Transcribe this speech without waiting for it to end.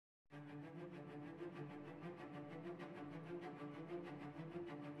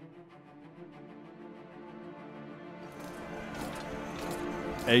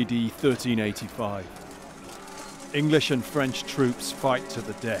AD 1385. English and French troops fight to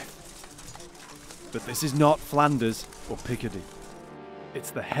the death. But this is not Flanders or Picardy. It's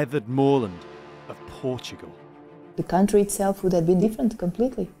the heathered moorland of Portugal. The country itself would have been different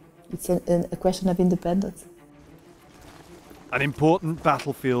completely. It's a question of independence. An important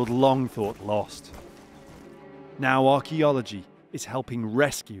battlefield long thought lost. Now archaeology is helping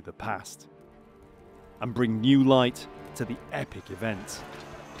rescue the past and bring new light to the epic events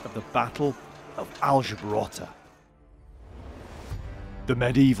of the Battle of Aljubarrota. The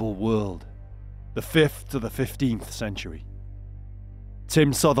medieval world, the 5th to the 15th century.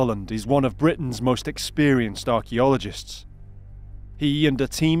 Tim Sutherland is one of Britain's most experienced archaeologists. He and a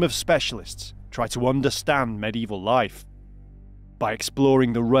team of specialists try to understand medieval life by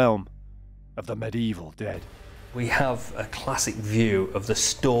exploring the realm of the medieval dead. We have a classic view of the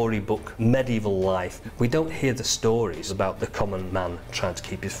storybook medieval life. We don't hear the stories about the common man trying to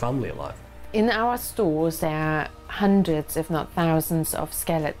keep his family alive. In our stores there are hundreds, if not thousands, of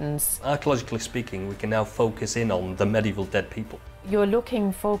skeletons. Archaeologically speaking, we can now focus in on the medieval dead people. You're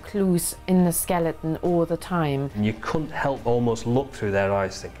looking for clues in the skeleton all the time. And you couldn't help almost look through their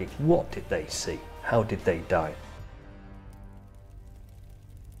eyes thinking, what did they see? How did they die?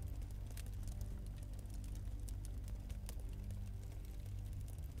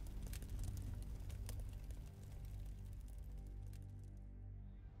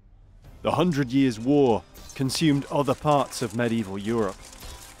 The 100 Years' War consumed other parts of medieval Europe,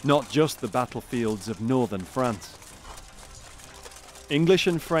 not just the battlefields of northern France. English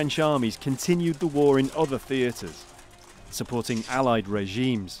and French armies continued the war in other theatres, supporting Allied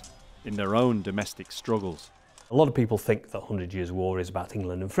regimes in their own domestic struggles. A lot of people think that 100 Years' War is about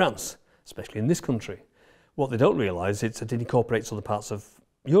England and France, especially in this country. What they don't realise is that it incorporates other parts of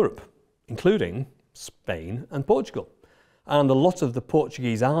Europe, including Spain and Portugal. And a lot of the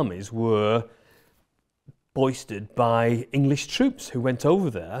Portuguese armies were boisted by English troops who went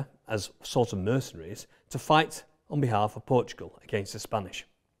over there as sort of mercenaries to fight on behalf of Portugal against the Spanish.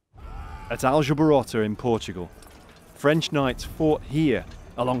 At Aljubarrota in Portugal, French knights fought here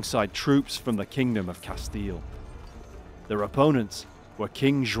alongside troops from the Kingdom of Castile. Their opponents were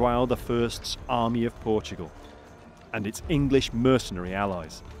King João I's army of Portugal and its English mercenary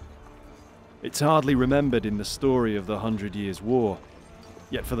allies. It's hardly remembered in the story of the 100 Years' War,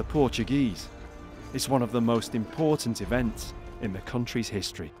 yet for the Portuguese, it's one of the most important events in the country's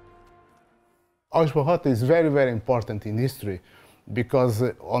history. Aljubarrota is very, very important in history because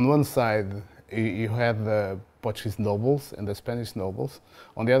on one side you had the Portuguese nobles and the Spanish nobles.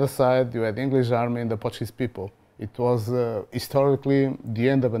 On the other side you had the English army and the Portuguese people. It was historically the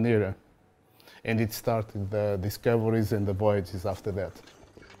end of an era, and it started the discoveries and the voyages after that.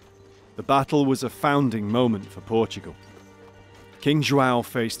 The battle was a founding moment for Portugal. King João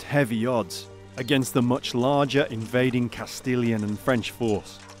faced heavy odds against the much larger invading Castilian and French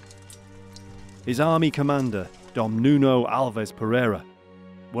force. His army commander, Dom Nuno Alves Pereira,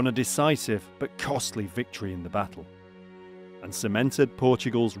 won a decisive but costly victory in the battle and cemented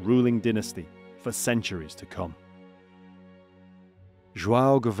Portugal's ruling dynasty for centuries to come.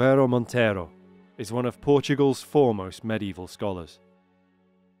 João Goveiro Monteiro is one of Portugal's foremost medieval scholars.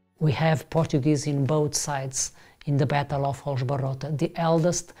 We have Portuguese in both sides in the Battle of Aljubarrota, the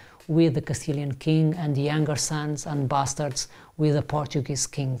eldest with the Castilian king and the younger sons and bastards with the Portuguese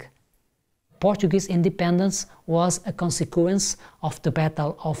king. Portuguese independence was a consequence of the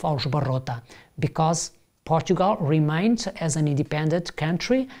Battle of Aljubarrota because Portugal remained as an independent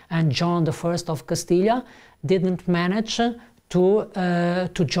country and John I of Castile didn't manage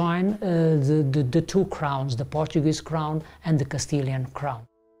to join the two crowns, the Portuguese crown and the Castilian crown.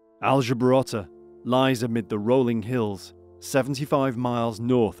 Aljubarrota lies amid the rolling hills 75 miles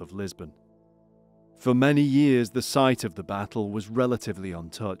north of Lisbon. For many years the site of the battle was relatively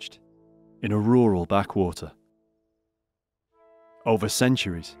untouched, in a rural backwater. Over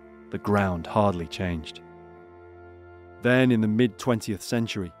centuries, the ground hardly changed. Then in the mid-20th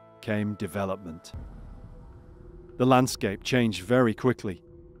century came development. The landscape changed very quickly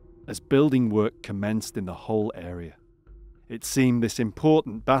as building work commenced in the whole area. It seemed this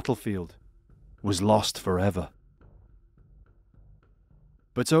important battlefield was lost forever.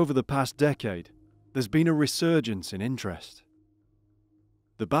 But over the past decade, there's been a resurgence in interest.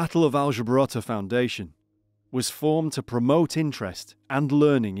 The Battle of Aljubarrota Foundation was formed to promote interest and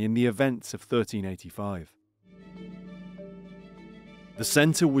learning in the events of 1385. The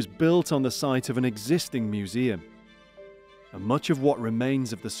centre was built on the site of an existing museum, and much of what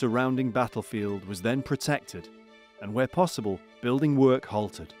remains of the surrounding battlefield was then protected, and where possible, building work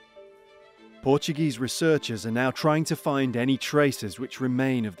halted. Portuguese researchers are now trying to find any traces which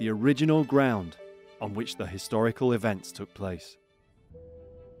remain of the original ground on which the historical events took place.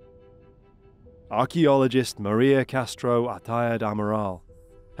 Archaeologist Maria Castro Atayad Amaral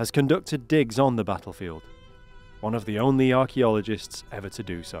has conducted digs on the battlefield, one of the only archaeologists ever to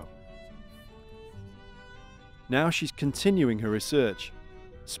do so. Now she's continuing her research,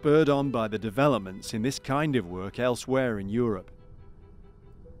 spurred on by the developments in this kind of work elsewhere in Europe.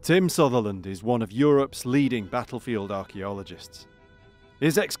 Tim Sutherland is one of Europe's leading battlefield archaeologists.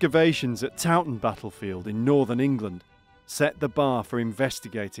 His excavations at Towton Battlefield in northern England set the bar for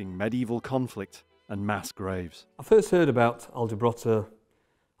investigating medieval conflict and mass graves. I first heard about Aljubarrota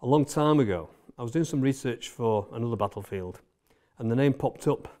a long time ago. I was doing some research for another battlefield and the name popped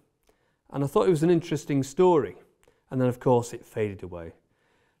up and I thought it was an interesting story, and then of course it faded away.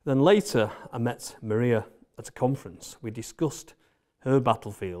 Then later I met Maria at a conference. We discussed her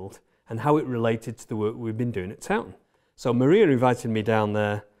battlefield and how it related to the work we've been doing at Towton. So Maria invited me down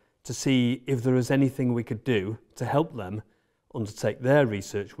there to see if there was anything we could do to help them undertake their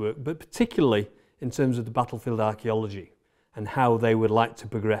research work, but particularly in terms of the battlefield archaeology and how they would like to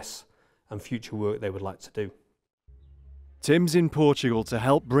progress and future work they would like to do. Tim's in Portugal to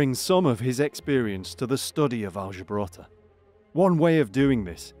help bring some of his experience to the study of Aljubarrota. One way of doing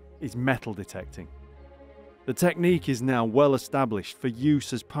this is metal detecting. The technique is now well established for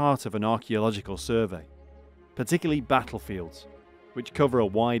use as part of an archaeological survey, particularly battlefields, which cover a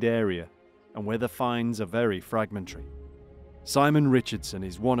wide area and where the finds are very fragmentary. Simon Richardson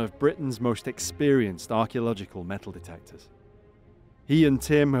is one of Britain's most experienced archaeological metal detectors. He and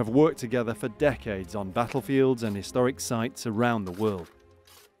Tim have worked together for decades on battlefields and historic sites around the world.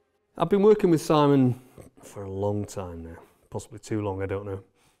 I've been working with Simon for a long time now, possibly too long, I don't know.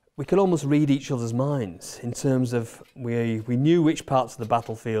 We could almost read each other's minds in terms of we knew which parts of the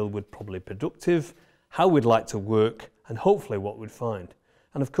battlefield would probably be productive, how we'd like to work, and hopefully what we'd find.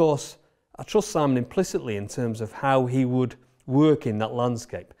 And of course, I trust Simon implicitly in terms of how he would work in that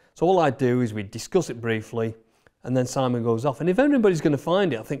landscape. So all I do is we discuss it briefly, and then Simon goes off. And if anybody's going to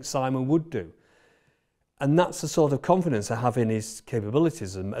find it, I think Simon would do. And that's the sort of confidence I have in his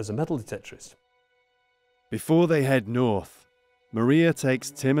capabilities as a metal detectorist. Before they head north, Maria takes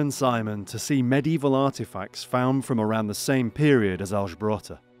Tim and Simon to see medieval artifacts found from around the same period as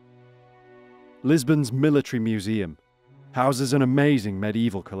Aljubarrota. Lisbon's Military Museum houses an amazing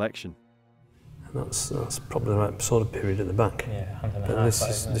medieval collection. And that's probably the right sort of period at the back. Yeah, hand but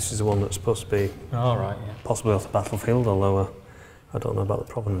this is the one that's supposed to be right, yeah. Possibly off the battlefield, although I don't know about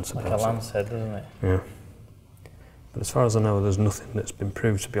the provenance. Like a lance head, doesn't it? Yeah. But as far as I know, there's nothing that's been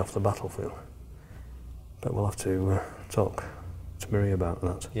proved to be off the battlefield. But we'll have to talk to Maria about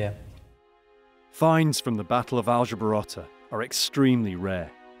that. Yeah. Finds from the Battle of Aljubarrota are extremely rare.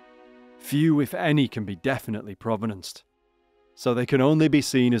 Few, if any, can be definitely provenanced, so they can only be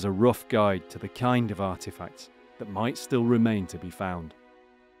seen as a rough guide to the kind of artifacts that might still remain to be found.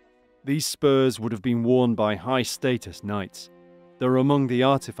 These spurs would have been worn by high-status knights. They're among the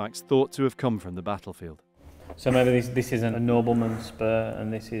artifacts thought to have come from the battlefield. So maybe this isn't a nobleman's spur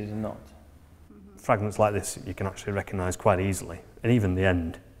and this is not? Fragments like this you can actually recognise quite easily, and even the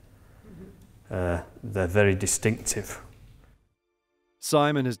end. They're very distinctive.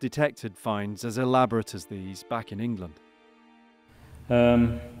 Simon has detected finds as elaborate as these back in England.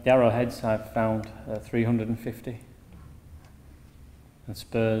 The arrowheads I've found 350, and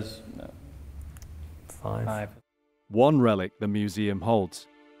spurs 5. One relic the museum holds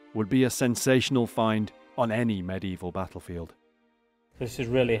would be a sensational find on any medieval battlefield. This is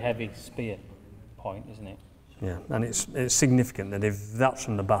really heavy spear point, isn't it? Yeah, and it's significant that if that's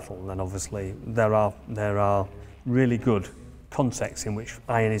from the battle, then obviously there are really good contexts in which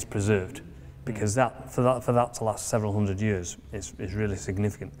iron is preserved, because for that to last several hundred years is really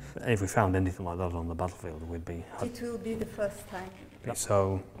significant. If we found anything like that on the battlefield, we'd be. It will be the first time.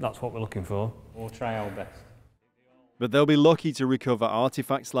 So that's what we're looking for. We'll try our best. But they'll be lucky to recover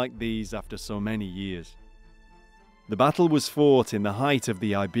artifacts like these after so many years. The battle was fought in the height of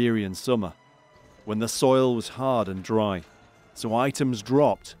the Iberian summer, when the soil was hard and dry, so items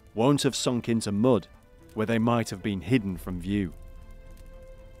dropped won't have sunk into mud, where they might have been hidden from view.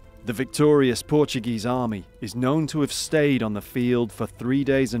 The victorious Portuguese army is known to have stayed on the field for 3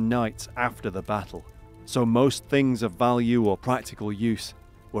 days and nights after the battle, so most things of value or practical use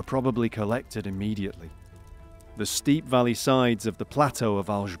were probably collected immediately. The steep valley sides of the plateau of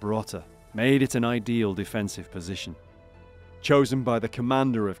Aljubarrota made it an ideal defensive position, chosen by the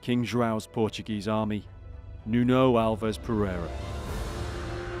commander of King João's Portuguese army, Nuno Alves Pereira.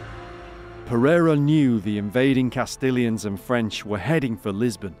 Pereira knew the invading Castilians and French were heading for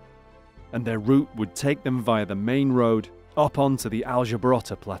Lisbon, and their route would take them via the main road up onto the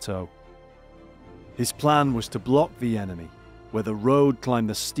Aljubarrota plateau. His plan was to block the enemy, where the road climbed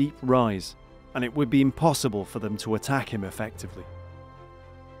the steep rise, and it would be impossible for them to attack him effectively.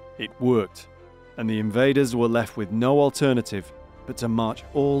 It worked, and the invaders were left with no alternative but to march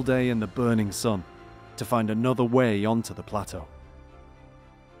all day in the burning sun to find another way onto the plateau.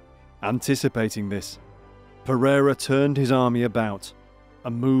 Anticipating this, Pereira turned his army about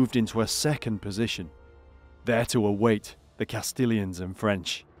and moved into a second position, there to await the Castilians and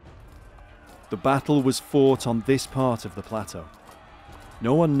French. The battle was fought on this part of the plateau.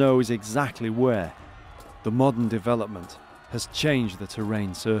 No one knows exactly where. The modern development has changed the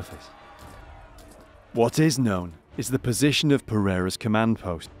terrain surface. What is known is the position of Pereira's command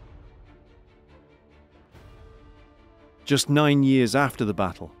post. Just 9 years after the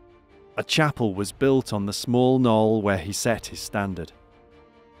battle, a chapel was built on the small knoll where he set his standard.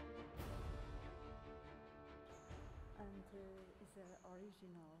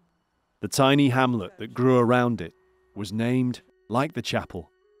 The tiny hamlet that grew around it was named, like the chapel,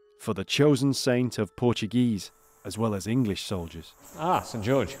 for the chosen saint of Portuguese as well as English soldiers. Ah, St.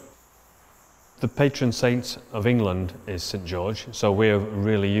 George. The patron saint of England is St. George, so we're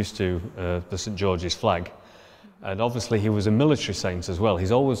really used to the St. George's flag. And obviously he was a military saint as well.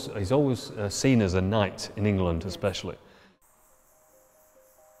 He's always seen as a knight in England especially.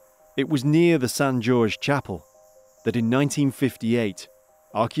 It was near the St. George Chapel that in 1958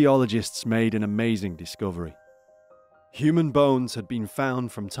 archaeologists made an amazing discovery. Human bones had been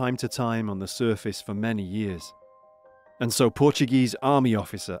found from time to time on the surface for many years. And so Portuguese army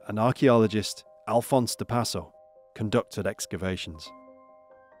officer and archaeologist Alfonso de Passo conducted excavations.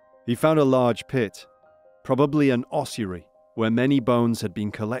 He found a large pit, probably an ossuary, where many bones had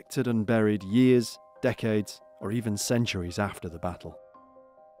been collected and buried years, decades, or even centuries after the battle.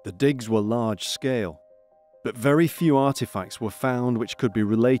 The digs were large scale, but very few artifacts were found which could be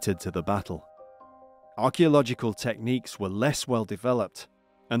related to the battle. Archaeological techniques were less well developed,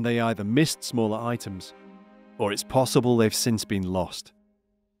 and they either missed smaller items, or it's possible they've since been lost.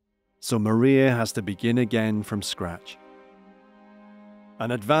 So Maria has to begin again from scratch.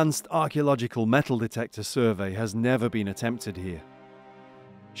 An advanced archaeological metal detector survey has never been attempted here.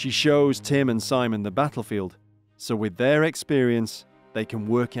 She shows Tim and Simon the battlefield, so with their experience, they can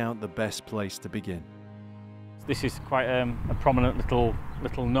work out the best place to begin. This is quite a prominent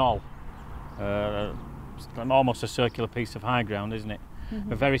little knoll, almost a circular piece of high ground, isn't it?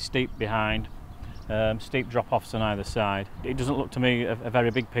 Mm-hmm. Very steep behind, steep drop-offs on either side. It doesn't look to me a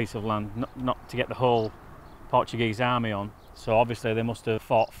very big piece of land, not to get the whole Portuguese army on. So obviously they must have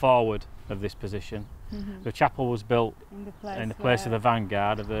fought forward of this position. Mm-hmm. The chapel was built in the place of the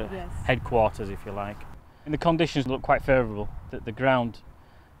vanguard, of the headquarters, if you like. And the conditions look quite favourable. The ground,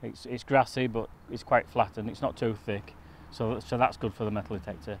 it's grassy, but it's quite flat and it's not too thick. So that's good for the metal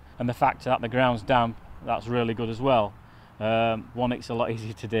detector. And the fact that the ground's damp, that's really good as well. One, it's a lot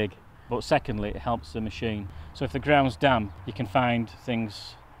easier to dig, but secondly, it helps the machine. So if the ground's damp, you can find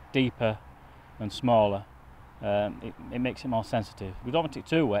things deeper and smaller. It makes it more sensitive. We don't want it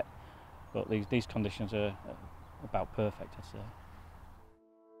too wet, but these conditions are about perfect, I'd say.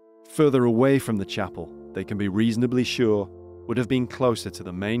 Further away from the chapel, they can be reasonably sure would have been closer to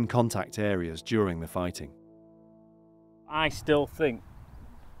the main contact areas during the fighting. I still think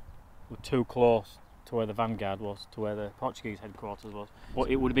we're too close to where the vanguard was, to where the Portuguese headquarters was.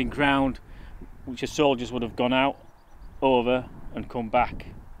 But it would have been ground which the soldiers would have gone out over and come back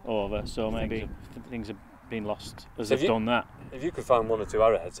over, so maybe things have been lost as they've done that. If you could find one or two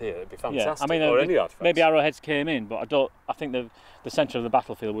arrowheads here, it'd be fantastic. Yeah, I mean, or any artifacts. Maybe arrowheads came in, but I think the centre of the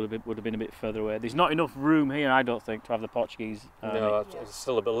battlefield would have been a bit further away. There's not enough room here, I don't think, to have the Portuguese army. No, it's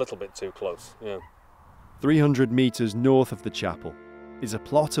still a little bit too close. Yeah. 300 metres north of the chapel is a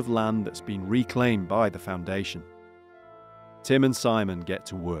plot of land that's been reclaimed by the foundation. Tim and Simon get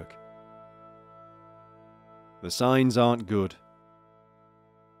to work. The signs aren't good.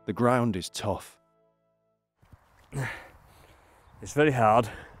 The ground is tough. It's very hard.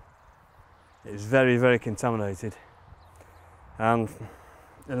 It's very, very contaminated. And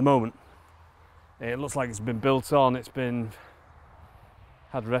at the moment, it looks like it's been built on, it's been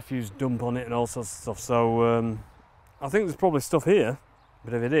had refuse dump on it and all sorts of stuff. So I think there's probably stuff here,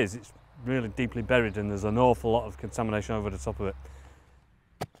 but if it is, it's really deeply buried and there's an awful lot of contamination over the top of it.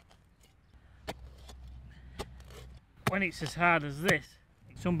 When it's as hard as this,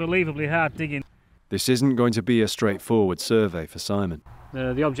 it's unbelievably hard digging. This isn't going to be a straightforward survey for Simon.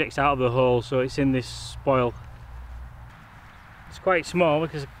 The object's out of the hole, so it's in this spoil. It's quite small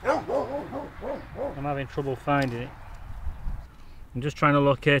because I'm having trouble finding it. I'm just trying to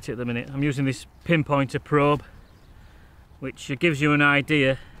locate it at the minute. I'm using this pinpointer probe, which gives you an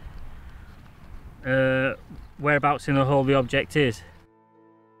idea whereabouts in the hole the object is.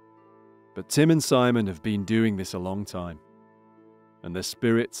 But Tim and Simon have been doing this a long time, and their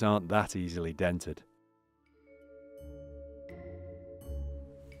spirits aren't that easily dented.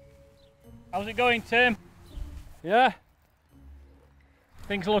 How's it going, Tim? Yeah.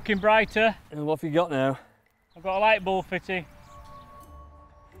 Things are looking brighter. And what have you got now? I've got a light bulb fitting.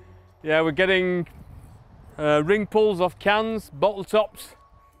 Yeah, we're getting ring pulls off cans, bottle tops.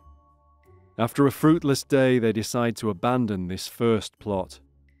 After a fruitless day, they decide to abandon this first plot.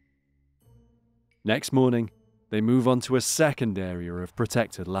 Next morning, they move on to a second area of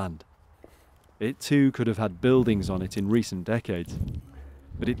protected land. It too could have had buildings on it in recent decades,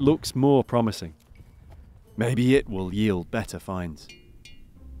 but it looks more promising. Maybe it will yield better finds.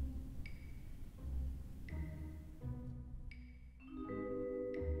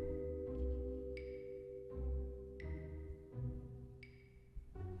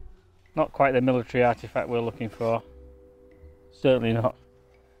 Not quite the military artifact we're looking for. Certainly not.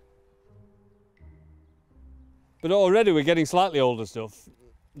 But already we're getting slightly older stuff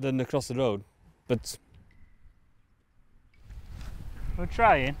than across the road. But we're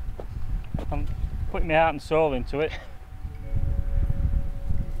trying. I'm putting my heart and soul into it.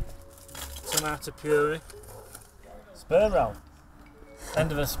 Tomato puree. Spur roll.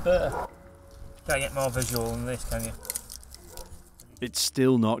 End of a spur. Can't get more visual than this, can you? It's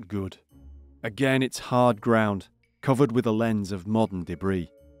still not good. Again, it's hard ground, covered with a lens of modern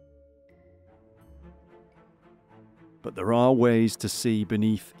debris. But there are ways to see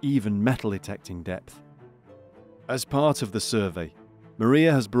beneath even metal detecting depth. As part of the survey,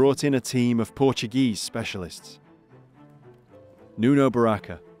 Maria has brought in a team of Portuguese specialists. Nuno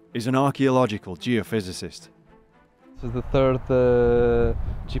Barraca is an archaeological geophysicist. This is the third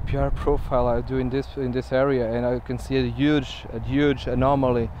GPR profile I do in this area, and I can see a huge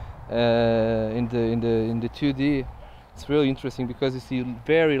anomaly in the 2D. It's really interesting because you see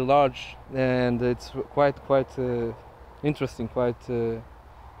very large, and it's quite interesting, quite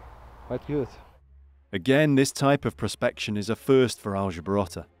good. Again, this type of prospection is a first for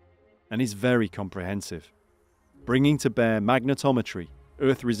Aljubarrota, and is very comprehensive, bringing to bear magnetometry,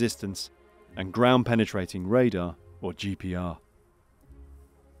 earth resistance, and ground-penetrating radar, or GPR.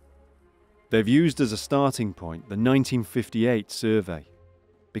 They've used as a starting point the 1958 survey,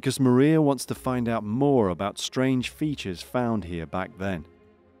 because Maria wants to find out more about strange features found here back then,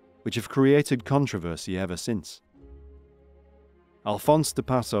 which have created controversy ever since. Alphonse de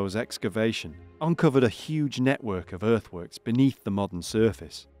Passo's excavation uncovered a huge network of earthworks beneath the modern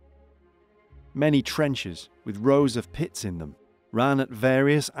surface. Many trenches with rows of pits in them ran at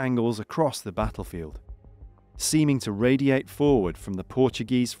various angles across the battlefield, seeming to radiate forward from the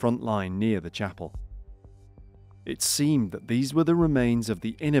Portuguese front line near the chapel. It seemed that these were the remains of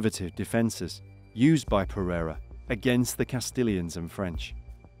the innovative defences used by Pereira against the Castilians and French.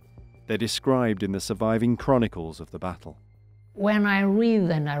 They're described in the surviving chronicles of the battle. When I read,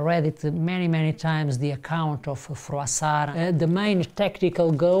 and I read it many times, the account of Froissart, the main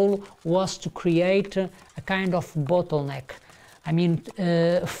tactical goal was to create a kind of bottleneck. I mean,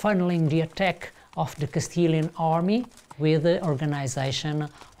 funneling the attack of the Castilian army with the organization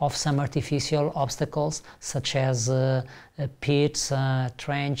of some artificial obstacles, such as pits,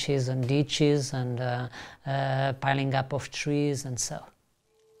 trenches and ditches, and piling up of trees and so.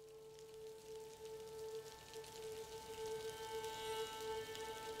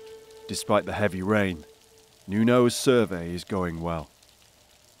 Despite the heavy rain, Nuno's survey is going well.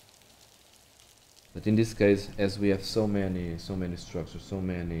 But in this case, as we have so many structures, so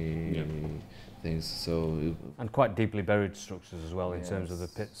many things, so and quite deeply buried structures as well, in terms of the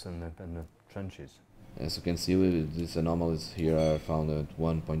pits and the trenches. As you can see, these anomalies here are found at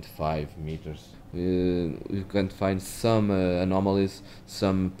 1.5 meters. We can find some anomalies,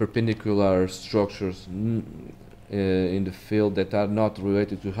 some perpendicular structures in the field that are not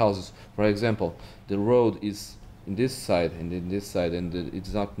related to houses. For example, the road is in this side and in this side, and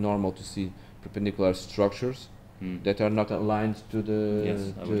it's not normal to see perpendicular structures that are not aligned to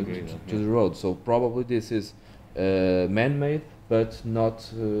the the road. So probably this is man-made, but not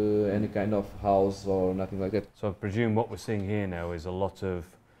any kind of house or nothing like that. So I presume what we're seeing here now is a lot of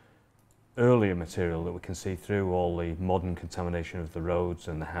earlier material that we can see through all the modern contamination of the roads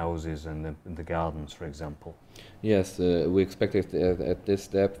and the houses and the gardens, for example. Yes, we expect at this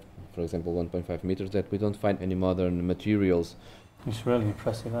depth, for example 1.5 meters, that we don't find any modern materials. It's really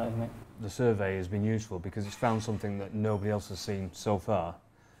impressive, that, isn't it? The survey has been useful because it's found something that nobody else has seen so far.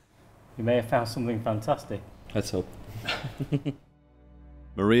 You may have found something fantastic. Let's hope.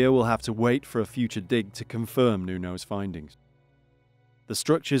 Maria will have to wait for a future dig to confirm Nuno's findings. The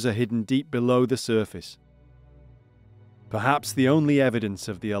structures are hidden deep below the surface. Perhaps the only evidence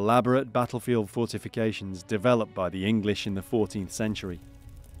of the elaborate battlefield fortifications developed by the English in the 14th century,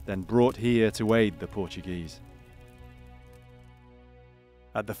 then brought here to aid the Portuguese.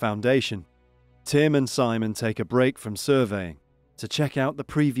 At the foundation, Tim and Simon take a break from surveying to check out the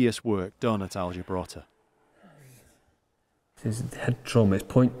previous work done at Aljubarrota. It's head trauma, it's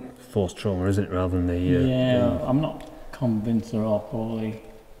point force trauma, isn't it, rather than the... I'm not convinced they're all probably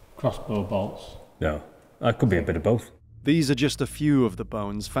crossbow bolts. No, that could be a bit of both. These are just a few of the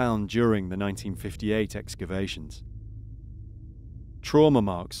bones found during the 1958 excavations. Trauma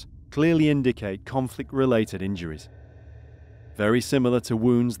marks clearly indicate conflict-related injuries, very similar to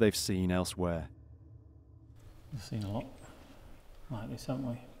wounds they've seen elsewhere. We've seen a lot like this, haven't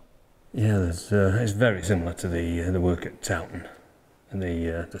we? Yeah, it's very similar to the work at Towton, and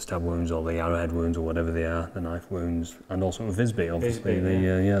the stab wounds or the arrowhead wounds or whatever they are, the knife wounds, and also at Visby, obviously.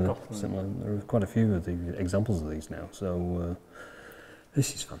 They're similar. There are quite a few of the examples of these now, so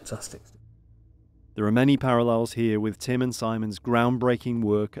this is fantastic. There are many parallels here with Tim and Simon's groundbreaking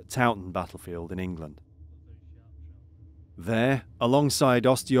work at Towton battlefield in England. There, alongside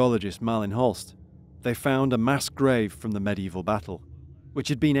osteologist Malin Holst, they found a mass grave from the medieval battle, which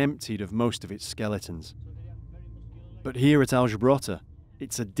had been emptied of most of its skeletons. But here at Aljubarrota,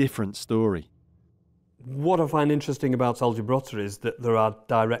 it's a different story. What I find interesting about Aljubarrota is that there are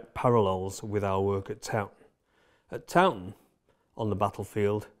direct parallels with our work at Towton. At Towton, on the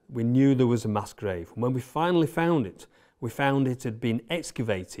battlefield, we knew there was a mass grave. And when we finally found it, we found it had been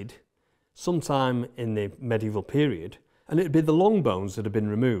excavated sometime in the medieval period, and it had been the long bones that had been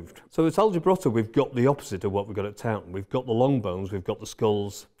removed. So at Aljubarrota, we've got the opposite of what we've got at Towton. We've got the long bones, we've got the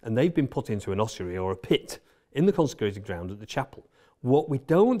skulls, and they've been put into an ossuary or a pit in the consecrated ground at the chapel. What we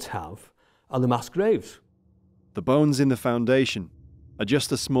don't have are the mass graves. The bones in the foundation are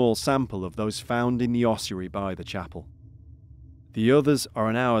just a small sample of those found in the ossuary by the chapel. The others are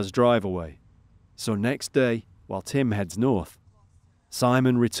an hour's drive away, so next day, while Tim heads north,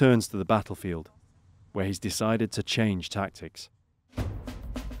 Simon returns to the battlefield, where he's decided to change tactics.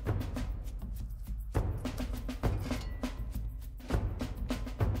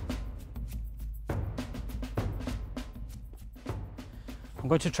 I'm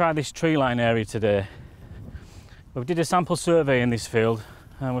going to try this tree line area today. We did a sample survey in this field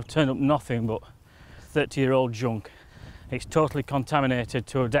and we've turned up nothing but 30-year-old junk. It's totally contaminated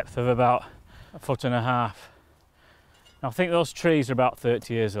to a depth of about 1.5 foot. Now, I think those trees are about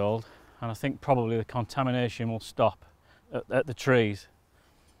 30 years old, and I think probably the contamination will stop at the trees.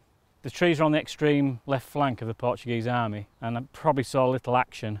 The trees are on the extreme left flank of the Portuguese army, and I probably saw little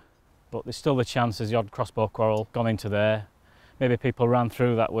action, but there's still the chance there's the odd crossbow quarrel gone into there. Maybe people ran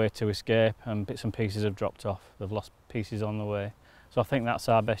through that way to escape and bits and pieces have dropped off. They've lost pieces on the way. So I think that's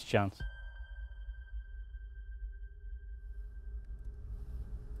our best chance.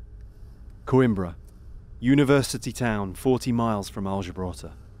 Coimbra, university town 40 miles from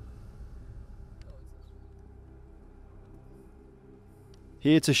Aljubarrota.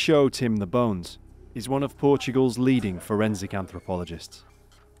 Here to show Tim the bones is one of Portugal's leading forensic anthropologists.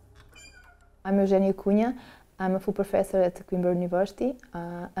 I'm Eugenia Cunha. I'm a full professor at Coimbra University,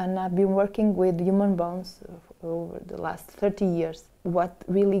 and I've been working with human bones over the last 30 years. What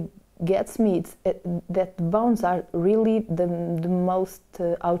really gets me is that bones are really the most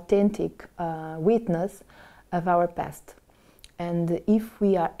authentic witness of our past. And if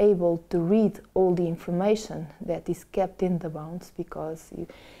we are able to read all the information that is kept in the bones, because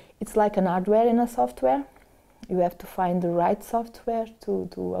it's like an hardware in a software, you have to find the right software to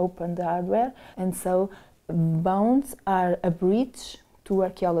open the hardware. And so bones are a bridge to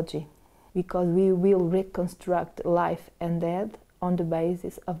archaeology, because we will reconstruct life and death on the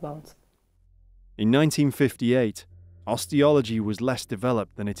basis of bones. In 1958, osteology was less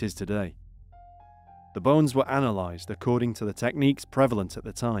developed than it is today. The bones were analysed according to the techniques prevalent at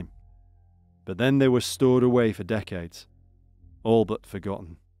the time, but then they were stored away for decades, all but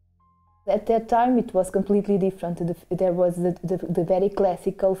forgotten. At that time it was completely different. There was the very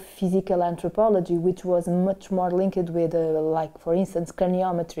classical physical anthropology, which was much more linked with, like for instance,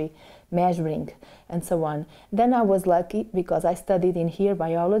 craniometry, measuring, and so on. Then I was lucky because I studied in here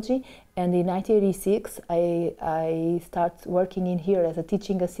biology, and in 1986 I started working in here as a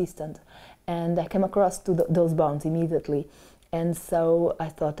teaching assistant, and I came across to those bones immediately. And so I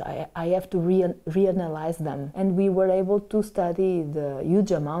thought I have to reanalyze them. And we were able to study the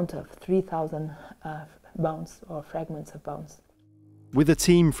huge amount of 3,000 bones or fragments of bones. With a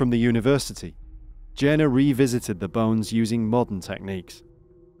team from the university, Jenna revisited the bones using modern techniques.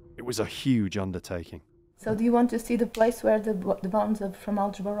 It was a huge undertaking. So do you want to see the place where the bones from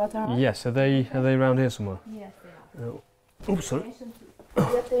Aljubarrota are? Yes, are they around here somewhere? Yes, they are. Oh, sorry.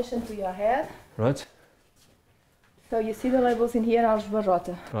 Pay attention to your head. Right. So you see the labels in here,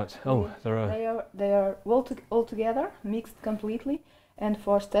 Aljubarrota. Right. Oh, there are. They are all together, mixed completely. And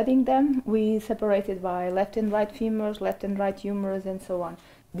for studying them, we separated by left and right femurs, left and right humerus, and so on.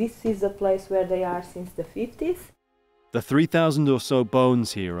 This is the place where they are since the 50s. The 3,000 or so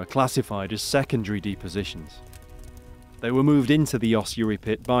bones here are classified as secondary depositions. They were moved into the ossuary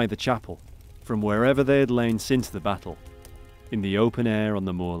pit by the chapel, from wherever they had lain since the battle, in the open air on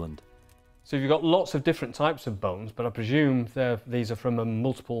the moorland. So you've got lots of different types of bones, but I presume these are from a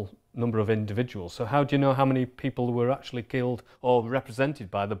multiple number of individuals. So how do you know how many people were actually killed or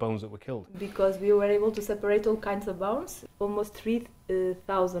represented by the bones that were killed? Because we were able to separate all kinds of bones, almost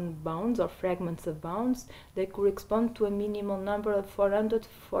 3,000 bones or fragments of bones. They correspond to a minimal number of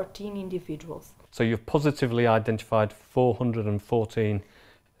 414 individuals. So you've positively identified 414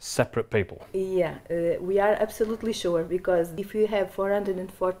 separate people? Yeah, we are absolutely sure, because if you have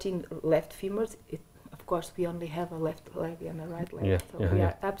 414 left femurs, of course we only have a left leg and a right leg, we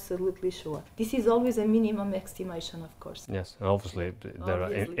are absolutely sure. This is always a minimum estimation, of course. Yes, and obviously there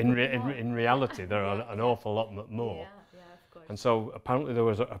are, in reality there are an awful lot more. Yeah, of course. And so apparently there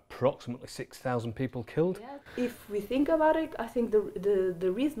was approximately 6,000 people killed? Yeah. If we think about it, I think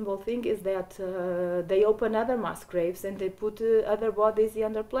the reasonable thing is that they open other mass graves and they put other bodies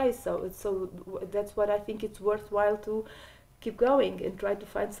in their place. So that's what I think it's worthwhile to keep going and try to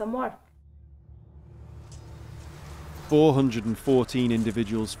find some more. 414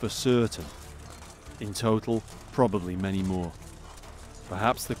 individuals for certain. In total, probably many more.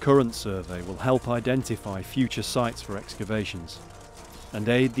 Perhaps the current survey will help identify future sites for excavations and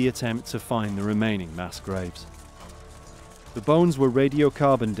aid the attempt to find the remaining mass graves. The bones were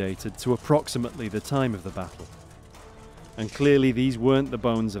radiocarbon dated to approximately the time of the battle, and clearly these weren't the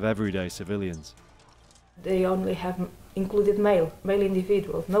bones of everyday civilians. They only have included male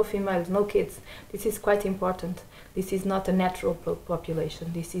individuals, no females, no kids. This is quite important. This is not a natural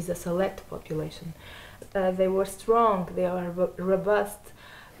population, this is a select population. They were strong, they are robust,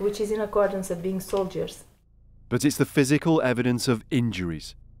 which is in accordance with being soldiers. But it's the physical evidence of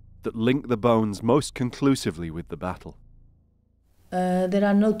injuries that link the bones most conclusively with the battle. There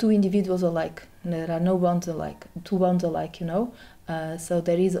are no two individuals alike. There are no bones alike, two bones alike, you know. So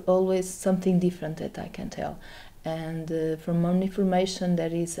there is always something different that I can tell. And from one information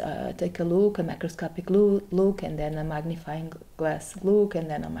there is take a look, a microscopic look, and then a magnifying glass look, and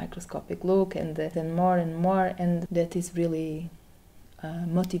then a microscopic look, and then more and more, and that is really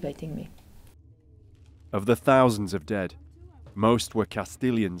motivating me. Of the thousands of dead, most were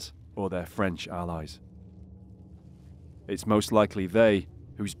Castilians or their French allies. It's most likely they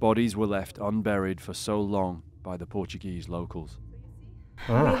whose bodies were left unburied for so long by the Portuguese locals.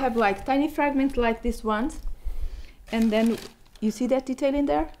 We have like tiny fragments like these ones, and then you see that detail in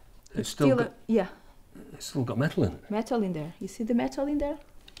there? It's still got, yeah. It's still got metal in it. Metal in there. You see the metal in there?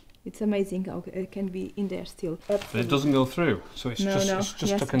 It's amazing how it can be in there still. But it doesn't go through, so it's just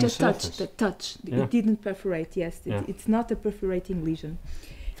stuck in the surface. Touch. Yeah. It didn't perforate, yes. It's not a perforating lesion.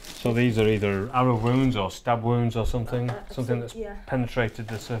 So these are either arrow wounds or stab wounds or something, something that's penetrated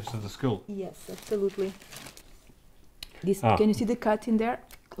the surface of the skull. Yes, absolutely. Can you see the cut in there?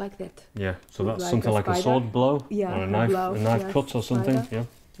 Like that. Yeah, so that's like something like a sword blow or a knife cut or something.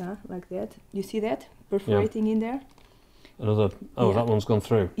 Yeah, like that. You see that? Perforating in there? Another, that one's gone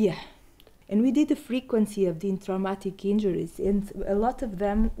through. Yeah. And we did the frequency of the traumatic injuries, and a lot of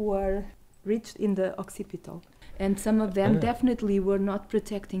them were reached in the occipital. And some of them definitely were not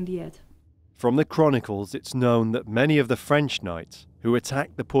protecting the head. From the chronicles, it's known that many of the French knights who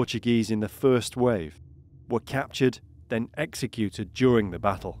attacked the Portuguese in the first wave were captured, then executed during the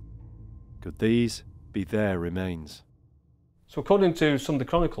battle. Could these be their remains? So according to some of the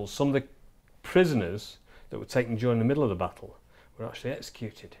chronicles, some of the prisoners that were taken during the middle of the battle were actually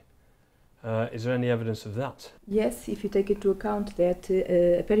executed. Is there any evidence of that? Yes, if you take into account that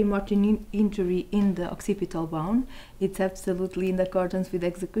a perimortem injury in the occipital bone, it's absolutely in accordance with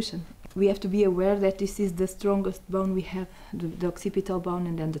execution. We have to be aware that this is the strongest bone we have, the occipital bone,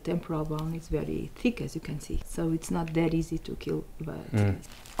 and then the temporal bone is very thick, as you can see. So it's not that easy to kill, but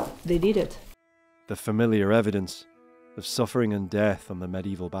they did it. The familiar evidence of suffering and death on the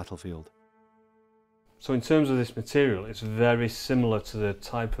medieval battlefield. So in terms of this material, it's very similar to the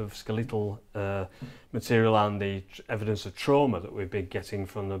type of skeletal material and the evidence of trauma that we've been getting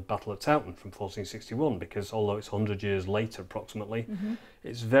from the Battle of Towton from 1461, because although it's 100 years later approximately,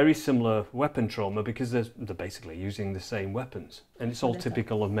 it's very similar weapon trauma because they're basically using the same weapons. And it's all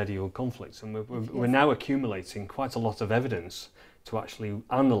typical of medieval conflicts. And we're now accumulating quite a lot of evidence to actually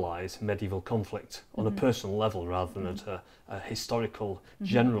analyse medieval conflict on a personal level rather than at a historical,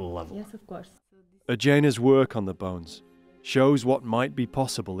 general level. Yes, of course. Ergena's work on the bones shows what might be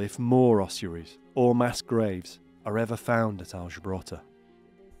possible if more ossuaries or mass graves are ever found at Aljubarrota.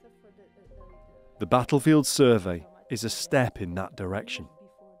 The battlefield survey is a step in that direction.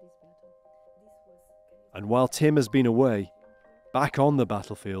 And while Tim has been away, back on the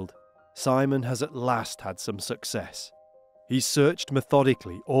battlefield, Simon has at last had some success. He's searched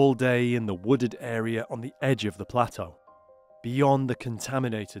methodically all day in the wooded area on the edge of the plateau, beyond the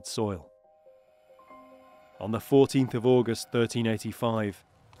contaminated soil. On the 14th of August 1385,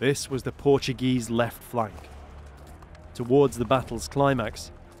 this was the Portuguese left flank. Towards the battle's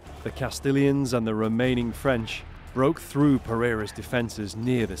climax, the Castilians and the remaining French broke through Pereira's defences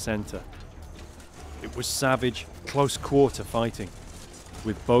near the centre. It was savage, close-quarter fighting,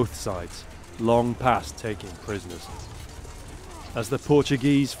 with both sides long past taking prisoners. As the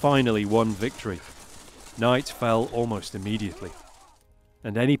Portuguese finally won victory, night fell almost immediately,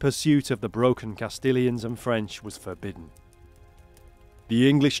 and any pursuit of the broken Castilians and French was forbidden. The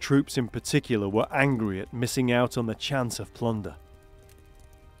English troops in particular were angry at missing out on the chance of plunder.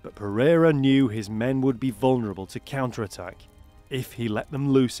 But Pereira knew his men would be vulnerable to counterattack if he let them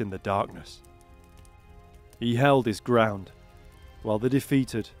loose in the darkness. He held his ground, while the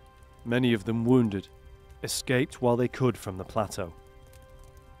defeated, many of them wounded, escaped while they could from the plateau.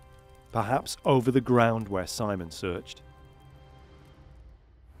 Perhaps over the ground where Simon searched.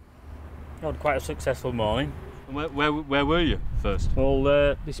 Had quite a successful morning. And where were you first?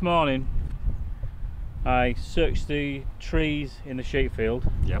 Well, this morning I searched the trees in the sheep field.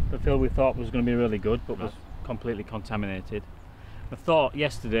 Yep. The field we thought was going to be really good, but was completely contaminated. I thought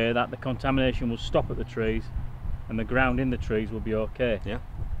yesterday that the contamination would stop at the trees and the ground in the trees would be okay. Yeah.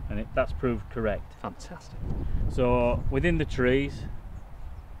 And that's proved correct. Fantastic. So within the trees,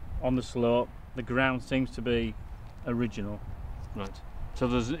 on the slope, the ground seems to be original. Right. So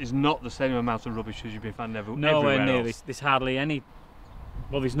it's not the same amount of rubbish as you've been finding everywhere Nowhere near. else. There's hardly any.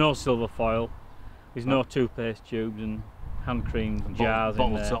 Well, there's no silver foil. There's no toothpaste tubes and hand cream jars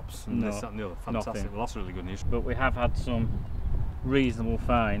bottle in there. tops and no, this, that and the other. Fantastic. Nothing. Well, that's really good news. But we have had some reasonable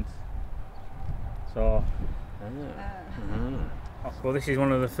finds. So. Well, this is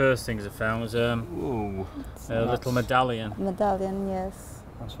one of the first things I found. Was a little medallion. Medallion, yes.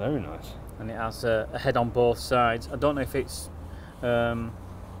 That's very nice. And it has a head on both sides. I don't know if it's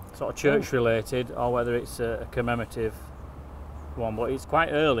sort of church related or whether it's a commemorative one, but it's quite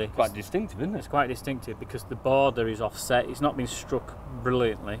early. Quite distinctive, isn't it? It's quite distinctive because the border is offset. It's not been struck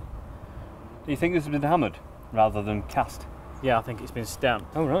brilliantly. Do you think this has been hammered rather than cast? Yeah, I think it's been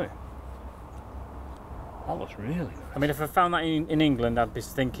stamped. Oh, right. That looks really nice. I mean, if I found that in England, I'd be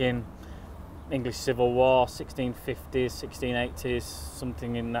thinking English Civil War, 1650s, 1680s,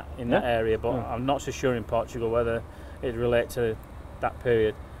 something in that area. But I'm not so sure in Portugal whether it relates to that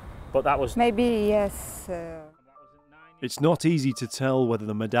period. But that was maybe yes. It's not easy to tell whether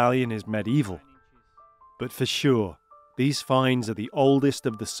the medallion is medieval, but for sure, these finds are the oldest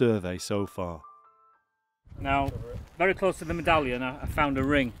of the survey so far. Now, very close to the medallion, I found a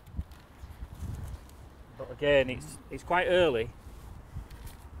ring. But again, it's quite early.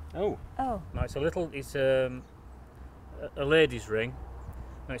 Oh. No, it's a lady's ring.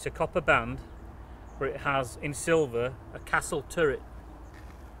 Now it's a copper band, but it has in silver a castle turret,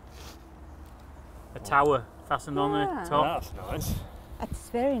 a tower fastened on the top. That's nice. That's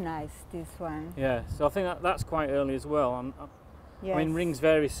very nice, this one. Yeah, so I think that's quite early as well. Yes. I mean, rings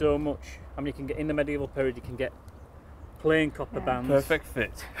vary so much. I mean, you can get in the medieval period, you can get plain copper bands. Perfect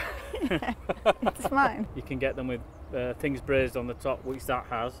fit. It's mine. You can get them with things brazed on the top, which that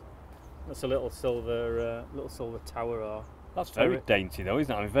has. That's a little silver tower. Or that's very dainty, though,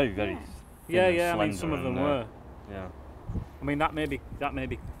 isn't it? I mean, very, very. Yeah. I mean, some of them were. Yeah. I mean, that may be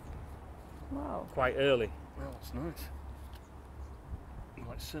Wow. quite early. Well, that's nice.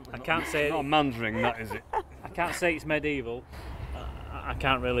 Well, it's certainly I can't say not a man's ring, that is it. I can't say it's medieval. I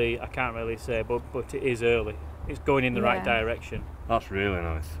can't really say, but it is early. It's going in the right direction. That's really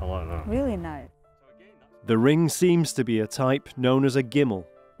nice. I like that. Really nice. The ring seems to be a type known as a gimel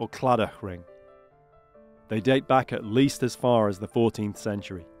or cladach ring. They date back at least as far as the 14th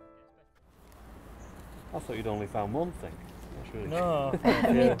century. I thought you'd only found one thing. That's really No.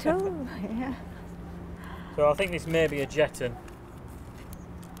 Me too. Yeah. So I think this may be a jeton.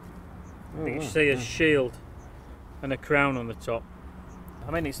 I think you see a shield and a crown on the top.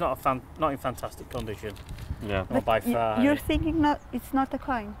 I mean, it's not in fantastic condition. Yeah. Not by far. You're thinking it's not a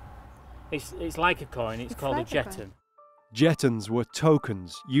coin? It's like a coin, it's called like a a coin. jeton. Jetons were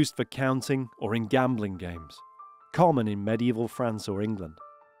tokens used for counting or in gambling games, common in medieval France or England.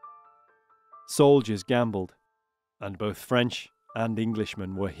 Soldiers gambled, and both French and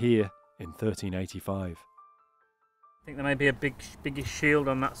Englishmen were here in 1385. I think there may be a biggish shield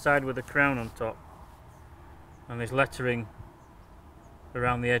on that side with a crown on top. And there's lettering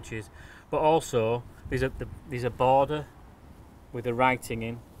around the edges. But also, there's a border with the writing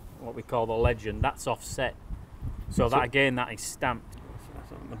in, what we call the legend. That's offset. So that again, that is stamped.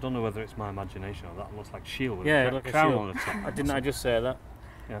 I don't know whether it's my imagination or that looks like shield with Yeah, a like a crown shield. on the top. Didn't I just say that?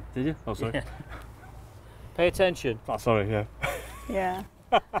 Yeah, did you? Oh, sorry. Yeah. Pay attention. Oh, sorry, yeah. Yeah.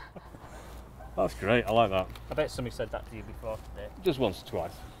 That's great, I like that. I bet somebody said that to you before today. Just once or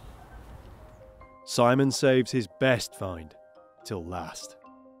twice. Simon saves his best find till last.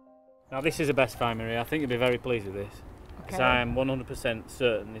 Now this is a best find, Maria. I think you'll be very pleased with this. Because Okay. I am 100%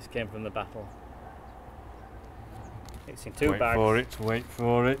 certain this came from the battle. It's in two bags. Wait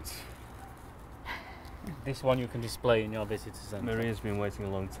for it. This one you can display in your visitor centre. Maria's been waiting a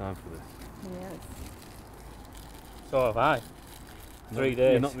long time for this. Yes. So have I. 3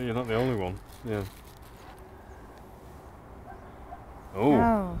 days. You're not the only one. Yeah. Oh,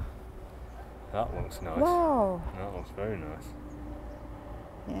 Oh. that looks nice. Wow. That looks very nice.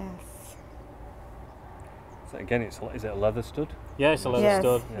 Yes. So again, is it a leather stud? Yeah, it's a leather Yes.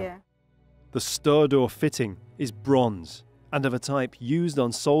 stud. Yeah. The stud or fitting is bronze and of a type used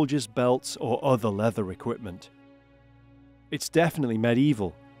on soldiers' belts or other leather equipment. It's definitely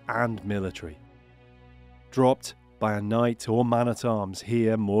medieval and military. Dropped by a knight or man-at-arms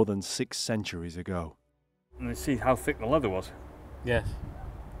here more than 6 centuries ago. And you see how thick the leather was. Yes.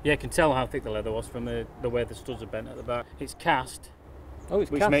 Yeah, you can tell how thick the leather was from the way the studs are bent at the back. It's cast, Oh,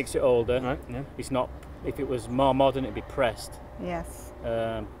 it's which cast. makes it older. Right, yeah. It's not, if it was more modern, it'd be pressed. Yes.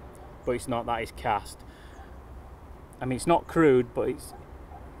 But it's not that, it's cast. I mean, it's not crude, but it's,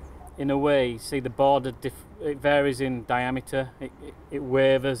 in a way, see the border, it varies in diameter, it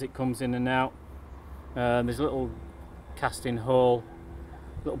wavers, it comes in and out. There's a little casting hole,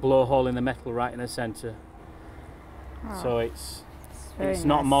 little blowhole in the metal right in the centre. Oh, So it's very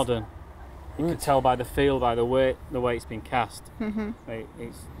not nice. modern. You can tell by the feel, by the way it's been cast. Mm-hmm.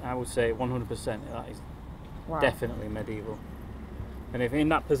 I would say 100% that is Wow. definitely medieval. And if in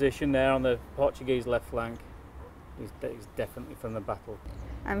that position there on the Portuguese left flank, it's definitely from the battle.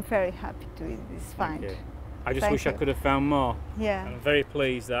 I'm very happy to with this find. Thank you. I just Thank wish I you. could have found more. Yeah. I'm very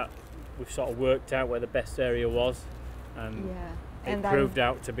pleased that we've sort of worked out where the best area was, and Yeah. it proved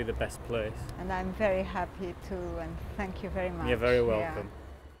out to be the best place. And I'm very happy too, and thank you very much. You're very Yeah. welcome.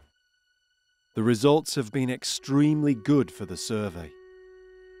 The results have been extremely good for the survey.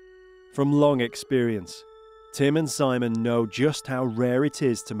 From long experience, Tim and Simon know just how rare it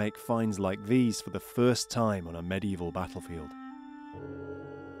is to make finds like these for the first time on a medieval battlefield.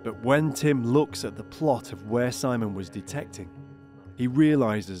 But when Tim looks at the plot of where Simon was detecting, he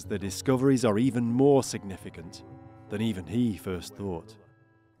realises the discoveries are even more significant than even he first thought.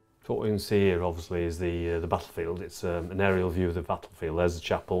 So what we can see here, obviously, is the battlefield. It's an aerial view of the battlefield. There's the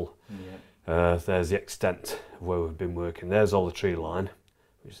chapel. Yeah. There's the extent of where we've been working. There's all the tree line,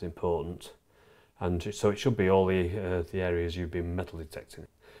 which is important. And so it should be all the areas you've been metal detecting.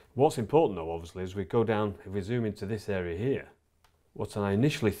 What's important, though, obviously, is we go down, if we zoom into this area here, what I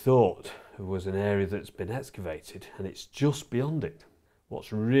initially thought was an area that's been excavated, and it's just beyond it.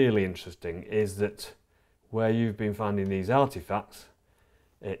 What's really interesting is that where you've been finding these artefacts,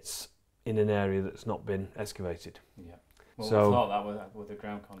 it's in an area that's not been excavated. Yeah. Well, So- we thought that with the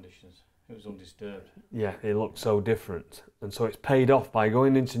ground conditions. It was undisturbed. Yeah, it looks so different. And so it's paid off by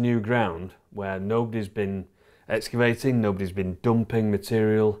going into new ground where nobody's been excavating, nobody's been dumping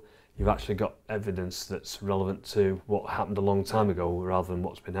material. You've actually got evidence that's relevant to what happened a long time ago rather than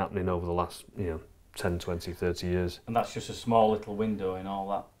what's been happening over the last 10, 20, 30 years. And that's just a small little window in all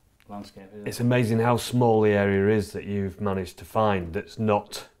that landscape, isn't It's it? amazing how small the area is that you've managed to find that's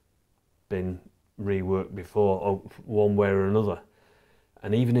not been reworked before, one way or another.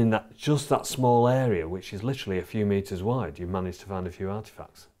 And even in just that small area, which is literally a few metres wide, you've managed to find a few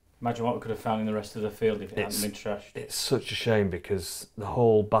artefacts. Imagine what we could have found in the rest of the field if it hadn't been trashed. It's such a shame because the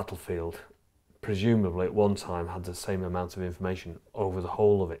whole battlefield, presumably at one time, had the same amount of information over the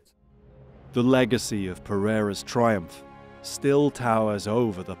whole of it. The legacy of Pereira's triumph still towers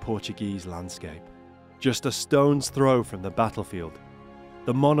over the Portuguese landscape. Just a stone's throw from the battlefield,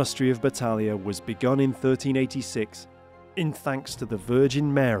 The monastery of Battalia was begun in 1386 in thanks to the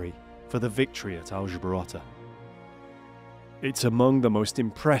Virgin Mary for the victory at Aljubarrota. It's among the most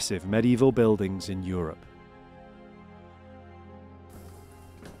impressive medieval buildings in Europe.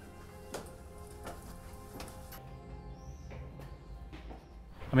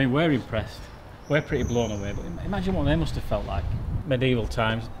 I mean, we're impressed. We're pretty blown away, but imagine what they must have felt like. Medieval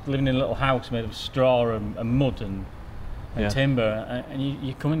times, living in a little house made of straw and mud and timber, and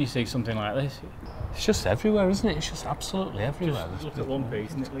you come and you see something like this. It's just everywhere, isn't it? It's just absolutely everywhere. Just look at one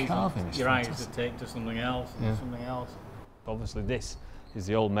piece and it leaves your eyes to take to something else and something else. Obviously this is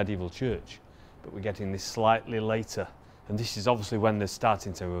the old medieval church, but we're getting this slightly later, and this is obviously when they're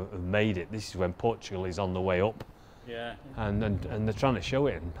starting to have made it. This is when Portugal is on the way up. Yeah. And they're trying to show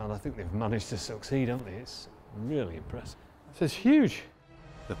it, and I think they've managed to succeed, haven't they? It's really impressive. So it's huge.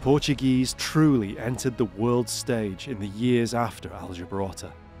 The Portuguese truly entered the world stage in the years after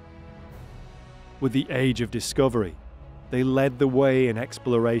Aljubarrota. With the age of discovery, they led the way in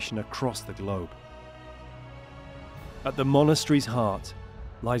exploration across the globe. At the monastery's heart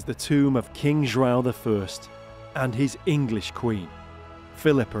lies the tomb of King João I and his English queen,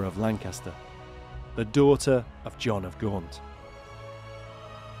 Philippa of Lancaster, the daughter of John of Gaunt.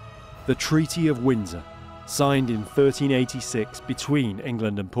 The Treaty of Windsor, signed in 1386 between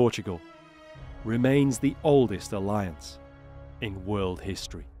England and Portugal, remains the oldest alliance in world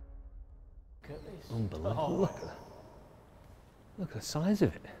history. Look at this. Unbelievable. Oh. Look at the size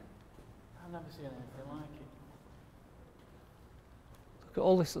of it. I've never seen anything like it. Look at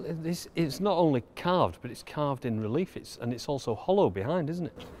all this. It's not only carved, but it's carved in relief, and it's also hollow behind, isn't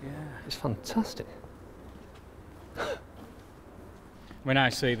it? Yeah. It's fantastic. When I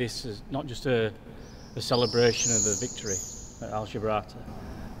see this as not just a celebration of the victory at Aljubarrota,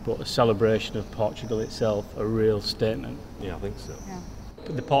 but a celebration of Portugal itself, a real statement. Yeah, I think so. Yeah.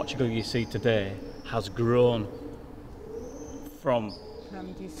 But the Portugal you see today has grown from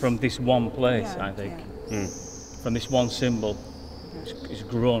this one place, I think. Yeah. From this one symbol, it's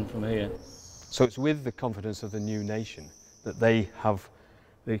grown from here. So it's with the confidence of the new nation that they have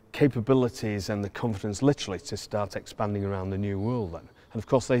the capabilities and the confidence literally to start expanding around the new world then. And of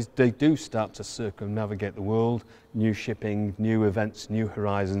course they do start to circumnavigate the world, new shipping, new events, new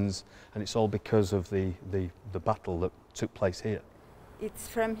horizons, and it's all because of the battle that took place here. It's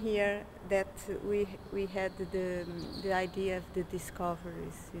from here that we had the idea of the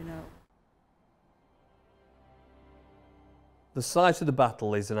discoveries, you know. The site of the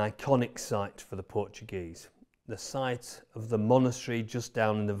battle is an iconic site for the Portuguese. The site of the monastery just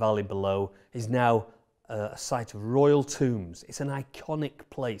down in the valley below is now a site of royal tombs. It's an iconic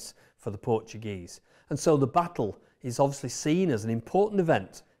place for the Portuguese. And so the battle is obviously seen as an important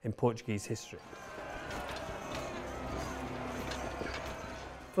event in Portuguese history.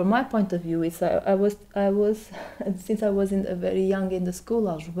 From my point of view, it's I was since I was very young in the school,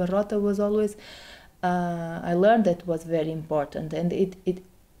 Aljubarrota was always I learned that was very important, and it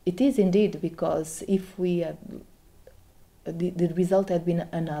is indeed, because if we the result had been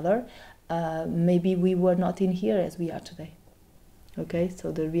another, maybe we were not in here as we are today. Okay,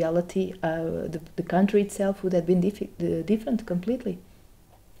 so the reality, the country itself would have been different completely.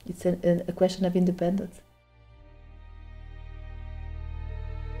 It's a question of independence.